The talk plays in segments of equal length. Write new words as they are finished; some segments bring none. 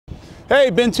Hey,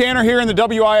 Ben Tanner here in the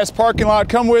WIS parking lot.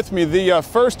 Come with me, the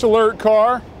first alert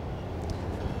car.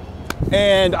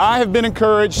 And I have been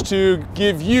encouraged to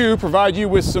provide you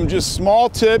with some just small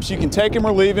tips. You can take them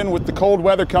or leave them with the cold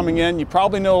weather coming in. You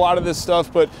probably know a lot of this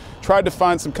stuff, but tried to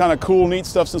find some kind of cool, neat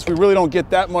stuff since we really don't get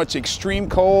that much extreme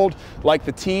cold like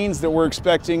the teens that we're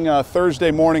expecting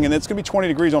Thursday morning, and it's gonna be 20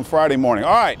 degrees on Friday morning.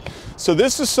 All right, so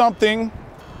this is something.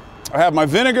 I have my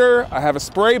vinegar, I have a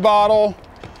spray bottle,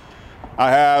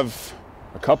 I have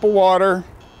a cup of water,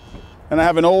 and I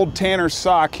have an old Tanner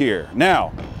sock here. Now,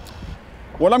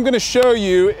 what I'm going to show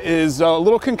you is a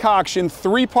little concoction,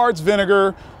 3 parts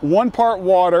vinegar, 1 part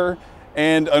water,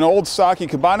 and an old sock. You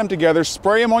combine them together,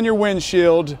 spray them on your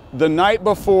windshield the night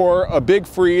before a big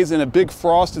freeze and a big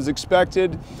frost is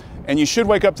expected, and you should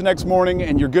wake up the next morning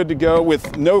and you're good to go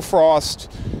with no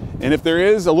frost. And if there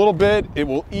is a little bit, it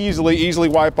will easily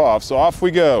wipe off. So off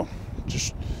we go.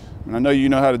 And I know you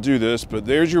know how to do this, but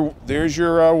there's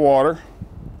your water.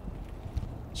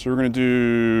 So we're going to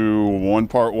do 1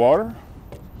 part water.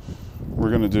 We're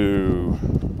going to do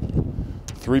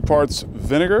 3 parts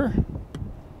vinegar.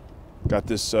 Got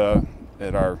this at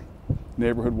our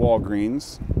neighborhood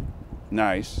Walgreens.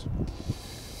 Nice.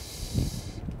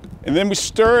 And then we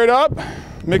stir it up,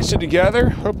 mix it together.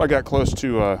 Hope I got close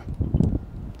to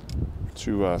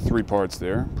 3 parts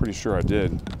there. Pretty sure I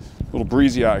did. A little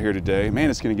breezy out here today. Man,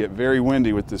 it's going to get very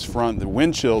windy with this front. The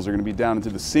wind chills are going to be down into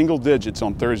the single digits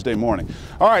on Thursday morning.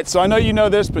 All right, so I know you know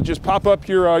this, but just pop up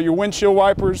your windshield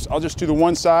wipers. I'll just do the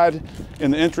one side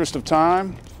in the interest of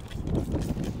time.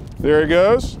 There it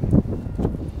goes.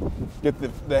 Get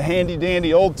the handy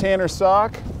dandy old Tanner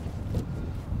sock.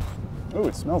 Oh,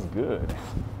 it smells good.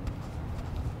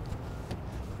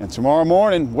 And tomorrow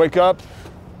morning, wake up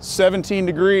 17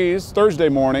 degrees Thursday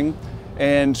morning,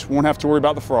 and won't have to worry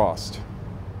about the frost.